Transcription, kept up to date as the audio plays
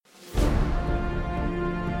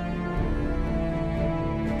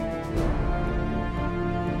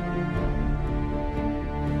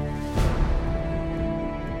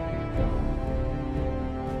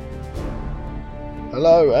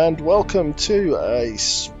Hello and welcome to a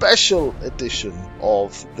special edition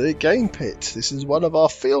of the Game Pit. This is one of our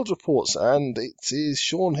field reports and it is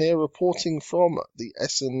Sean here reporting from the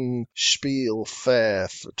Essen Spiel Fair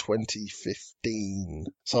for 2015.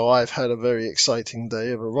 So I've had a very exciting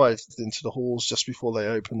day. I've arrived into the halls just before they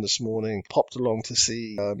opened this morning, popped along to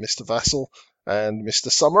see Mr. Vassell and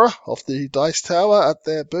Mr. Summerer of the Dice Tower at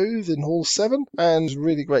their booth in Hall 7, and it's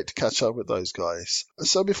really great to catch up with those guys.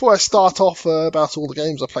 So before I start off about all the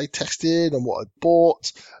games I played tested and what I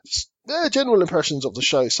bought, just general impressions of the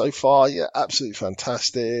show so far. Yeah, absolutely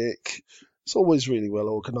fantastic. It's always really well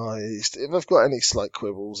organised. If I've got any slight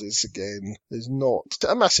quibbles, it's again, there's not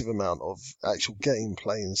a massive amount of actual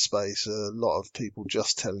gameplay in space. A lot of people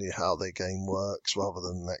just telling you how their game works rather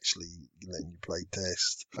than actually letting you play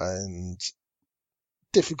test, and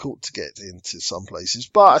difficult to get into some places,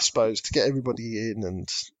 but I suppose to get everybody in and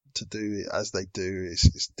to do it as they do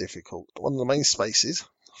is difficult. One of the main spaces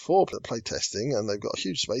for play testing, and they've got a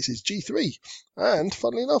huge space, is G3, and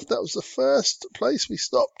funnily enough that was the first place we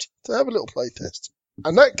stopped to have a little play test,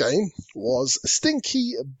 and that game was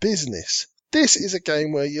Stinky Business. This is a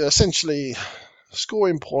game where you're essentially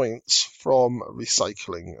scoring points from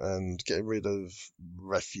recycling and getting rid of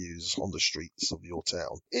refuse on the streets of your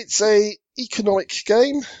town. It's a economic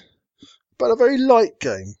game, but a very light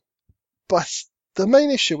game. But the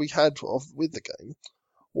main issue we had with the game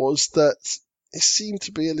was that it seemed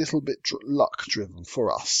to be a little bit luck driven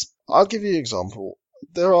for us. I'll give you an example.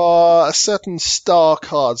 There are certain star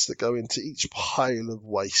cards that go into each pile of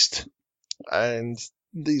waste, and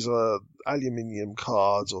these are aluminium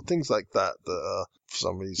cards or things like that that are, for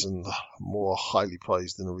some reason, more highly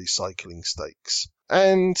prized than the recycling stakes.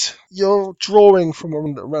 And you're drawing from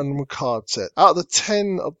a random card set. Out of the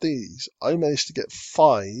 10 of these, I managed to get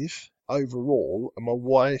 5 overall, and my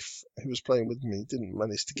wife, who was playing with me, didn't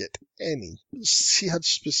manage to get any. She had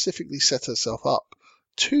specifically set herself up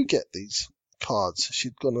to get these cards.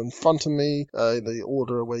 She'd gone in front of me in the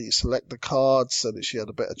order where you select the cards so that she had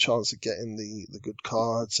a better chance of getting the good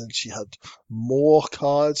cards, and she had more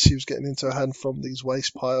cards she was getting into her hand from these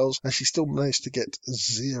waste piles, and she still managed to get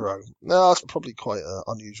 0. Now that's probably quite an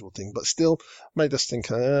unusual thing, but still made us think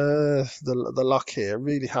the luck here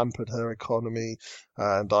really hampered her economy,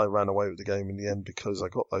 and I ran away with the game in the end because I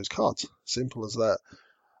got those cards. Simple as that.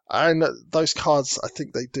 And those cards, I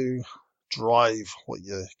think they do drive what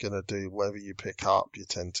you're going to do. Whatever you pick up, you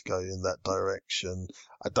tend to go in that direction.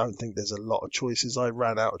 I don't think there's a lot of choices. I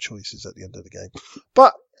ran out of choices at the end of the game.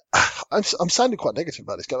 But I'm sounding quite negative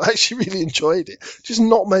about this game. I actually really enjoyed it. Just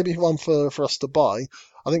not maybe one for us to buy.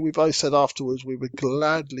 I think we both said afterwards we would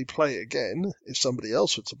gladly play it again if somebody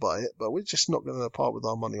else were to buy it, but we're just not going to part with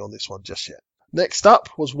our money on this one just yet. Next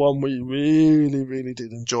up was one we really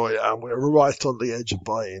did enjoy, and we're right on the edge of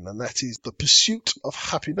buying, and that is The Pursuit of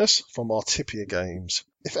Happiness from Artipia Games.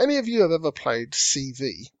 If any of you have ever played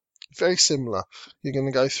CV, very similar. You're going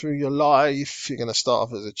to go through your life, you're going to start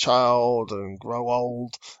off as a child and grow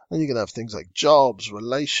old, and you're going to have things like jobs,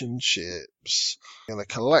 relationships, you're going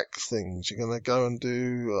to collect things, you're going to go and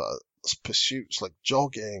do pursuits like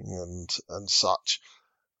jogging and such.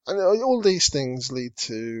 And all these things lead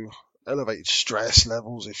to elevated stress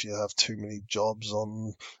levels if you have too many jobs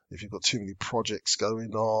on, if you've got too many projects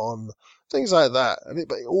going on, things like that.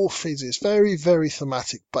 But it all feeds. It's very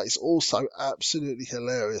thematic, but it's also absolutely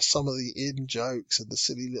hilarious. Some of the in jokes and the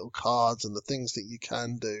silly little cards and the things that you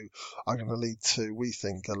can do are going to lead to, we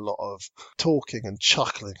think, a lot of talking and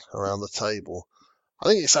chuckling around the table. I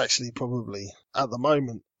think it's actually probably at the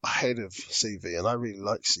moment ahead of CV, and I really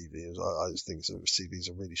like CV. I just think CV is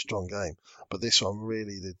a really strong game, but this one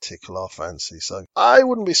really did tickle our fancy, so I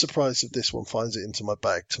wouldn't be surprised if this one finds it into my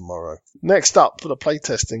bag tomorrow. Next up for the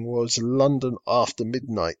playtesting was London After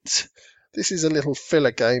Midnight. This is a little filler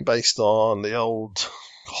game based on the old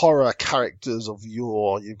horror characters of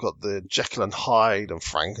yore. You've got the Jekyll and Hyde and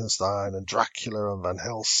Frankenstein and Dracula and Van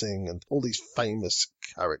Helsing and all these famous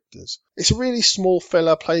characters. It's a really small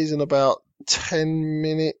filler, plays in about 10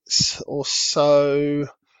 minutes or so,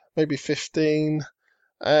 maybe 15,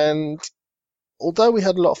 and although we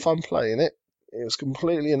had a lot of fun playing it, it was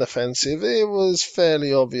completely inoffensive. It was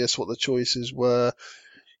fairly obvious what the choices were.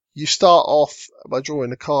 You start off by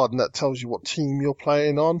drawing a card, and that tells you what team you're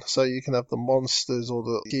playing on, so you can have the monsters or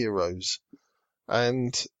the heroes,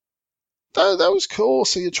 and that was cool.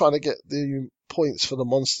 So you're trying to get the points for the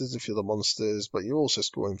monsters if you're the monsters, but you're also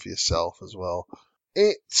scoring for yourself as well.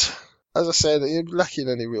 As I said, you're lacking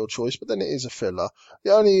any real choice, but then it is a filler.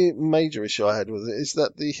 The only major issue I had with it is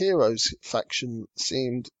that the heroes faction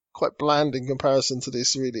seemed quite bland in comparison to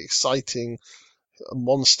this really exciting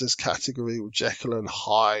monsters category with Jekyll and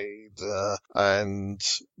Hyde and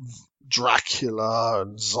Dracula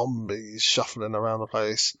and zombies shuffling around the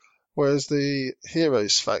place. Whereas the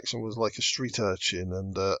heroes faction was like a street urchin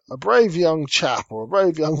and a brave young chap or a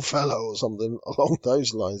brave young fellow or something along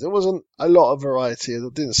those lines. There wasn't a lot of variety. There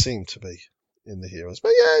didn't seem to be in the heroes.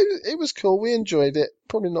 But yeah, it was cool. We enjoyed it.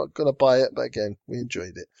 Probably not going to buy it, but again, we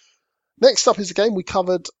enjoyed it. Next up is a game we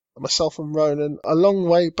covered, myself and Ronan, a long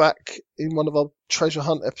way back in one of our treasure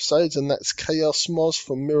hunt episodes, and that's Chaos Moz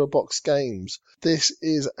from Mirrorbox Games. This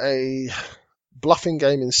is a bluffing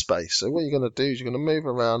game in space. So what you're going to do is you're going to move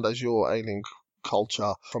around as your alien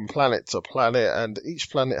culture from planet to planet, and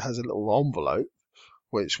each planet has a little envelope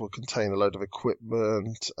which will contain a load of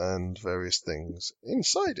equipment and various things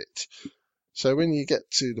inside it. So when you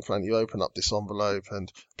get to the planet, you open up this envelope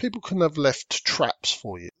and people can have left traps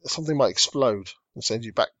for you. Something might explode and send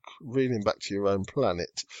you back, reeling back to your own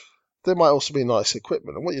planet. There might also be nice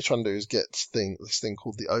equipment. And what you're trying to do is get this thing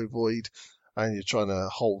called the ovoid, and you're trying to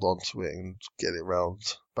hold on to it and get it round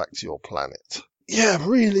back to your planet. Yeah,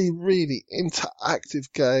 really, really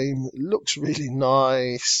interactive game. It looks really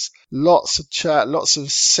nice. Lots of chat, lots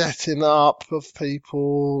of setting up of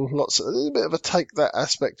people, a little bit of a take that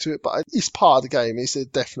aspect to it, but it's part of the game. It's a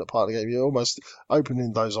definite part of the game. You're almost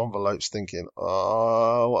opening those envelopes thinking,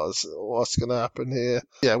 oh, what's going to happen here?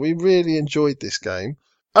 Yeah, we really enjoyed this game.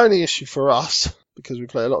 Only issue for us, because we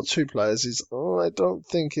play a lot of two players, is I don't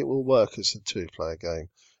think it will work as a two-player game.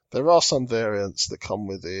 There are some variants that come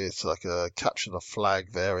with it, like a capture the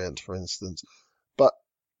flag variant, for instance. But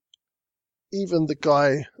even the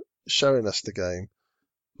guy showing us the game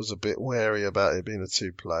was a bit wary about it being a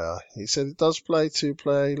two-player. He said it does play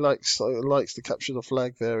two-player. He likes the capture the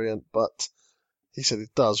flag variant, but he said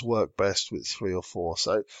it does work best with 3 or 4.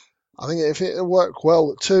 So I think if it worked well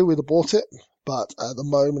with 2, we'd have bought it. But at the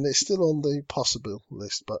moment, it's still on the possible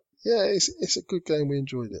list. But yeah, it's a good game. We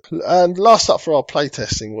enjoyed it. And last up for our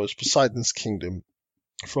playtesting was Poseidon's Kingdom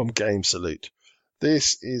from Game Salute.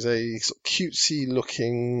 This is a sort of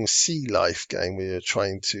cutesy-looking sea life game where you're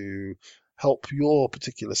trying to help your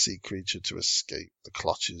particular sea creature to escape the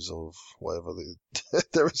clutches of whatever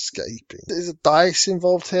they're escaping. There's a dice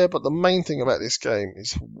involved here, but the main thing about this game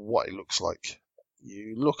is what it looks like.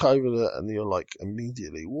 You look over it and you're like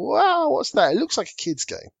immediately, wow, what's that? It looks like a kid's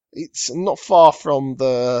game. It's not far from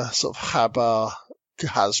the sort of Haber,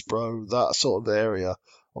 Hasbro, that sort of area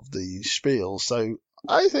of the Spiel. So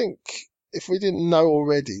I think if we didn't know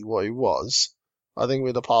already what it was, I think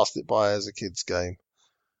we'd have passed it by as a kid's game.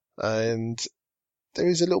 And there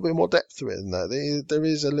is a little bit more depth to it than that. There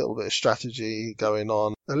is a little bit of strategy going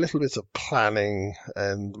on, a little bit of planning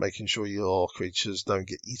and making sure your creatures don't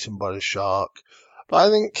get eaten by the shark. But I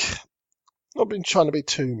think, I've been trying to be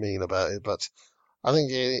too mean about it, but I think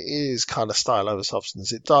it is kind of style over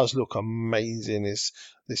substance. It does look amazing. It's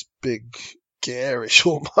this big, garish,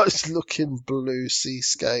 almost looking blue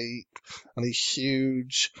seascape and these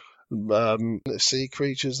huge sea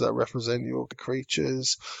creatures that represent your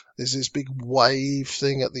creatures. There's this big wave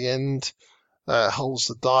thing at the end that holds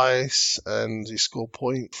the dice and you score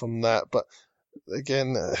point from that. But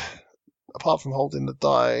again, apart from holding the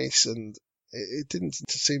dice, and it didn't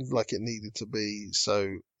seem like it needed to be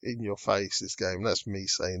so in your face, this game. That's me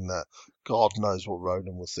saying that. God knows what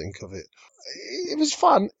Ronan will think of it. It was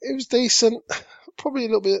fun. It was decent. Probably a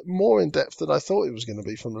little bit more in depth than I thought it was going to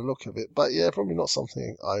be from the look of it. But yeah, probably not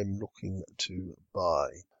something I'm looking to buy.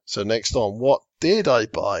 So next on, what did I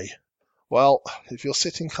buy? Well, if you're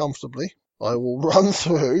sitting comfortably, I will run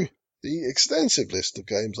through the extensive list of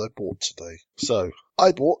games I bought today. So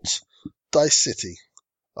I bought Dice City.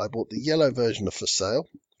 I bought the yellow version of For Sale,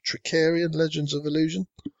 Tricarian Legends of Illusion,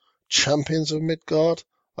 Champions of Midgard.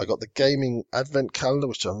 I got the gaming advent calendar,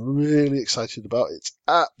 which I'm really excited about. It's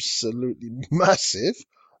absolutely massive.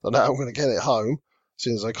 I don't know how I'm going to get it home,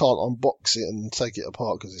 since I can't unbox it and take it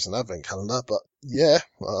apart because it's an advent calendar. But yeah,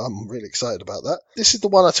 I'm really excited about that. This is the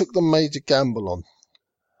one I took the major gamble on.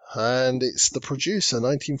 And it's the producer,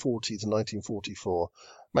 1940 to 1944.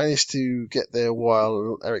 Managed to get there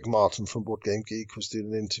while Eric Martin from Board Game Geek was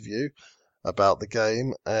doing an interview about the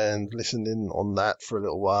game, and listened in on that for a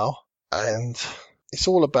little while. And it's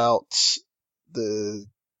all about the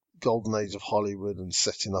golden age of Hollywood and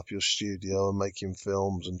setting up your studio and making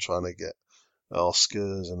films and trying to get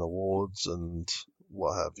Oscars and awards and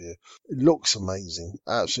what have you. It looks amazing,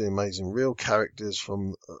 absolutely amazing. Real characters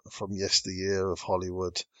from yesteryear of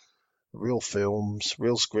Hollywood. Real films,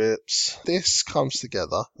 real scripts. This comes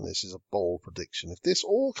together, and this is a bold prediction. If this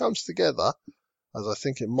all comes together, as I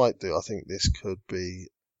think it might do, I think this could be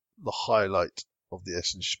the highlight of the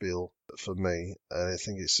Essen Spiel for me, and I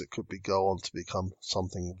think it could go on to become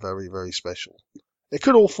something very, very special. It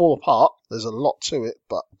could all fall apart. There's a lot to it,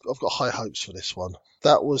 but I've got high hopes for this one.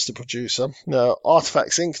 That was the producer. Now,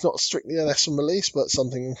 Artifacts Inc., not strictly an Essen release, but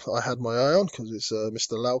something I had my eye on because it's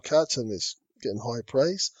Mr. Laucat and it's getting high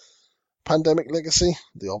praise. Pandemic Legacy,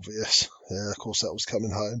 the obvious. Yeah, of course, that was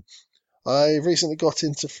coming home. I recently got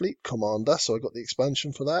into Fleet Commander, so I got the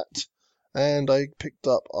expansion for that. And I picked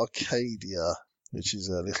up Arcadia, which is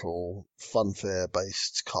a little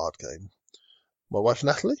funfair-based card game. My wife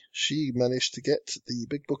Natalie, she managed to get the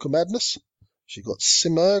Big Book of Madness. She got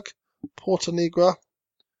Simurg, Porta Nigra,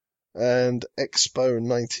 and Expo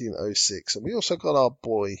 1906. And we also got our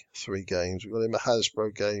boy 3 games. We got him a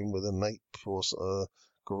Hasbro game with an ape or a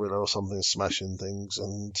gorilla or something smashing things.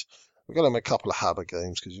 And we got him a couple of Haber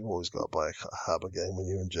games because you've always got to buy a Haber game when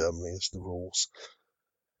you're in Germany. It's the rules.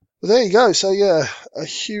 But there you go. So yeah, a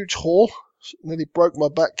huge haul. Nearly broke my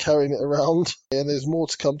back carrying it around. And there's more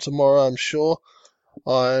to come tomorrow, I'm sure.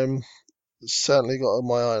 I'm certainly got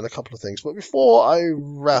my eye on a couple of things. But before I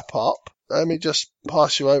wrap up, let me just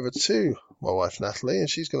pass you over to my wife Natalie, and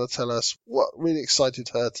she's going to tell us what really excited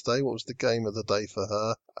her today, what was the game of the day for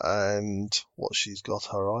her, and what she's got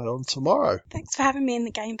her eye on tomorrow. Thanks for having me in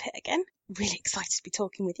the game pit again. Really excited to be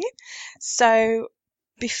talking with you. So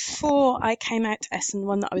before I came out to Essen,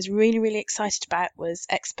 one that I was really, really excited about was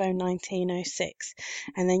Expo 1906.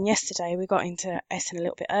 And then yesterday we got into Essen a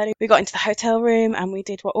little bit early. We got into the hotel room and we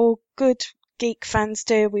did what all good geek fans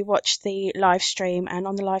do. We watched the live stream, and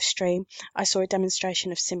on the live stream I saw a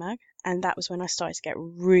demonstration of Simag, and that was when I started to get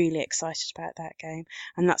really excited about that game,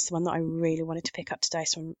 and that's the one that I really wanted to pick up today,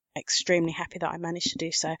 so I'm extremely happy that I managed to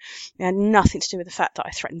do so. It had nothing to do with the fact that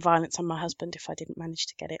I threatened violence on my husband if I didn't manage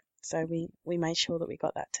to get it, so we made sure that we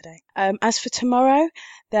got that today. As for tomorrow,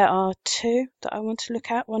 there are 2 that I want to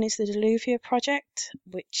look at. One is the Deluvia project,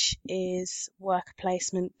 which is worker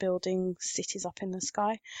placement, building cities up in the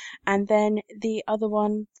sky, and then the other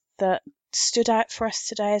one that stood out for us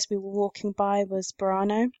today as we were walking by was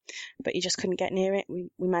Bredenay, but you just couldn't get near it. We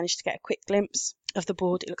managed to get a quick glimpse of the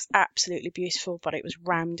board. It looks absolutely beautiful, but it was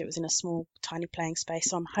rammed. It was in a small, tiny playing space.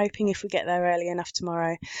 So I'm hoping if we get there early enough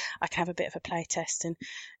tomorrow, I can have a bit of a play test. And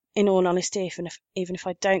in all honesty, even if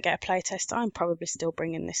I don't get a play test, I'm probably still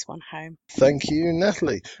bringing this one home. Thank you,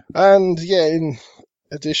 Natalie. And yeah, in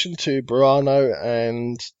addition to Burano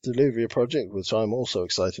and the Deluvia project, which I'm also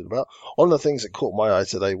excited about, one of the things that caught my eye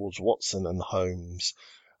today was Watson and Holmes.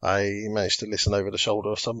 I managed to listen over the shoulder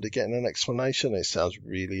of somebody getting an explanation. It sounds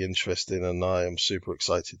really interesting, and I am super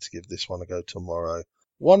excited to give this one a go tomorrow.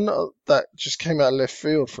 One that just came out of left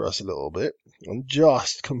field for us a little bit, and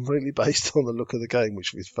just completely based on the look of the game,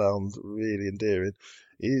 which we found really endearing,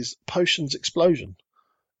 is Potions Explosion.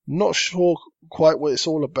 Not sure quite what it's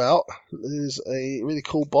all about. There's a really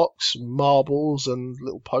cool box, marbles and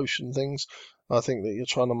little potion things. I think that you're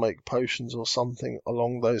trying to make potions or something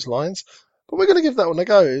along those lines. But we're going to give that one a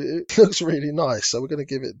go. It looks really nice, so we're going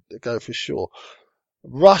to give it a go for sure.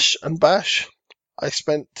 Rush and Bash. I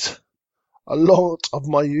spent a lot of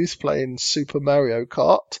my youth playing Super Mario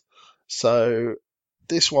Kart, so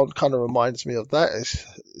this one kind of reminds me of that.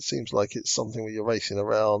 It seems like it's something where you're racing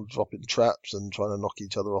around, dropping traps and trying to knock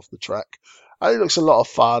each other off the track. And it looks a lot of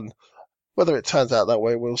fun. Whether it turns out that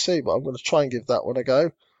way, we'll see, but I'm going to try and give that one a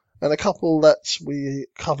go. And a couple that we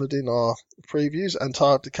covered in our previews,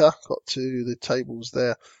 Antarctica, got to the tables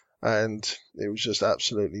there, and it was just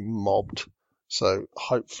absolutely mobbed. So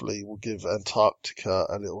hopefully we'll give Antarctica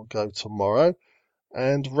a little go tomorrow.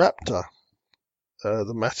 And Raptor.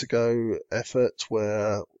 The Matago effort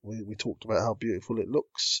where we talked about how beautiful it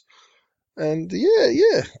looks, and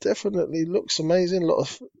yeah, definitely looks amazing. A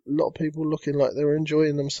lot of people looking like they're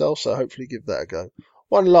enjoying themselves, so hopefully give that a go.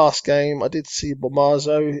 One last game, I did see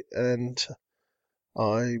Bomazo, and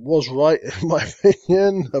I was right in my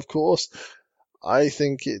opinion. Of course, I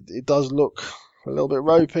think it does look a little bit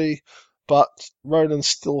ropey, but Ronan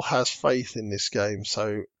still has faith in this game,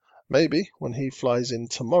 so maybe when he flies in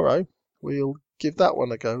tomorrow, we'll give that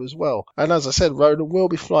one a go as well. And as I said, Ronan will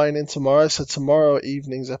be flying in tomorrow, so tomorrow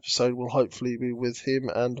evening's episode will hopefully be with him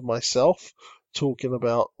and myself, talking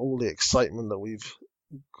about all the excitement that we've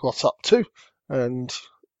got up to and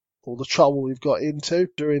all the trouble we've got into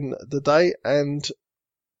during the day. And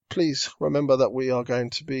please remember that we are going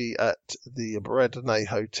to be at the Bredenay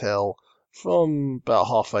Hotel from about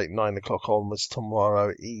 8:30, 9 o'clock onwards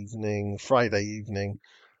tomorrow evening, Friday evening.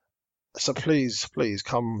 So please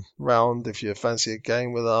come round if you fancy a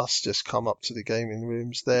game with us. Just come up to the gaming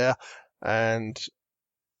rooms there, and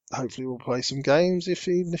hopefully we'll play some games.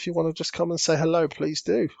 Even if you want to just come and say hello, please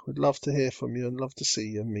do. We'd love to hear from you and love to see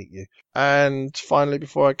you and meet you. And finally,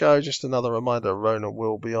 before I go, just another reminder, Ronan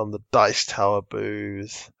will be on the Dice Tower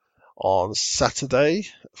booth on Saturday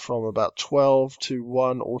from about 12 to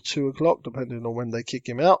 1 or 2 o'clock, depending on when they kick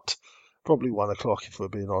him out. Probably 1 o'clock if we're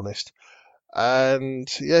being honest.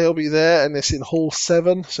 And yeah, he'll be there, and it's in Hall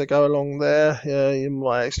 7, so go along there. Yeah, you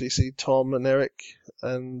might actually see Tom and Eric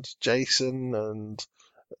and Jason and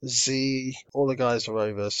Z. All the guys are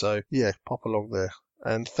over, so yeah, pop along there.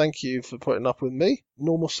 And thank you for putting up with me.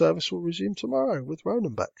 Normal service will resume tomorrow with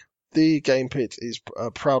Ronan back. The Game Pit is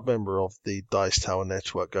a proud member of the Dice Tower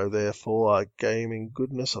Network. Go there for gaming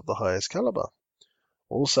goodness of the highest caliber.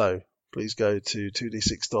 Also, please go to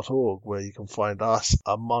 2d6.org where you can find us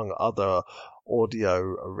among other audio,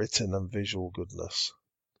 written and visual goodness.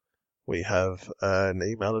 We have an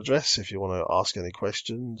email address if you want to ask any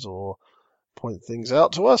questions or point things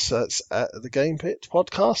out to us. That's at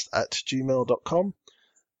thegamepitpodcast@gmail.com.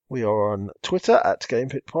 We are on Twitter at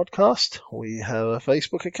GamePitPodcast. We have a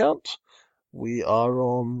Facebook account. We are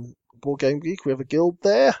on Board Game Geek. We have a guild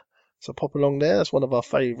there. So pop along there. It's one of our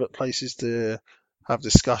favourite places to have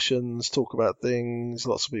discussions, talk about things.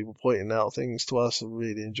 Lots of people pointing out things to us. I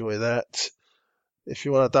really enjoy that. If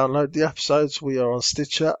you want to download the episodes, we are on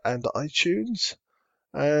Stitcher and iTunes.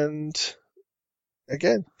 And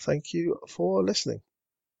again, thank you for listening.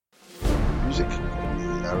 Music,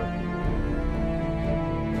 Aaron.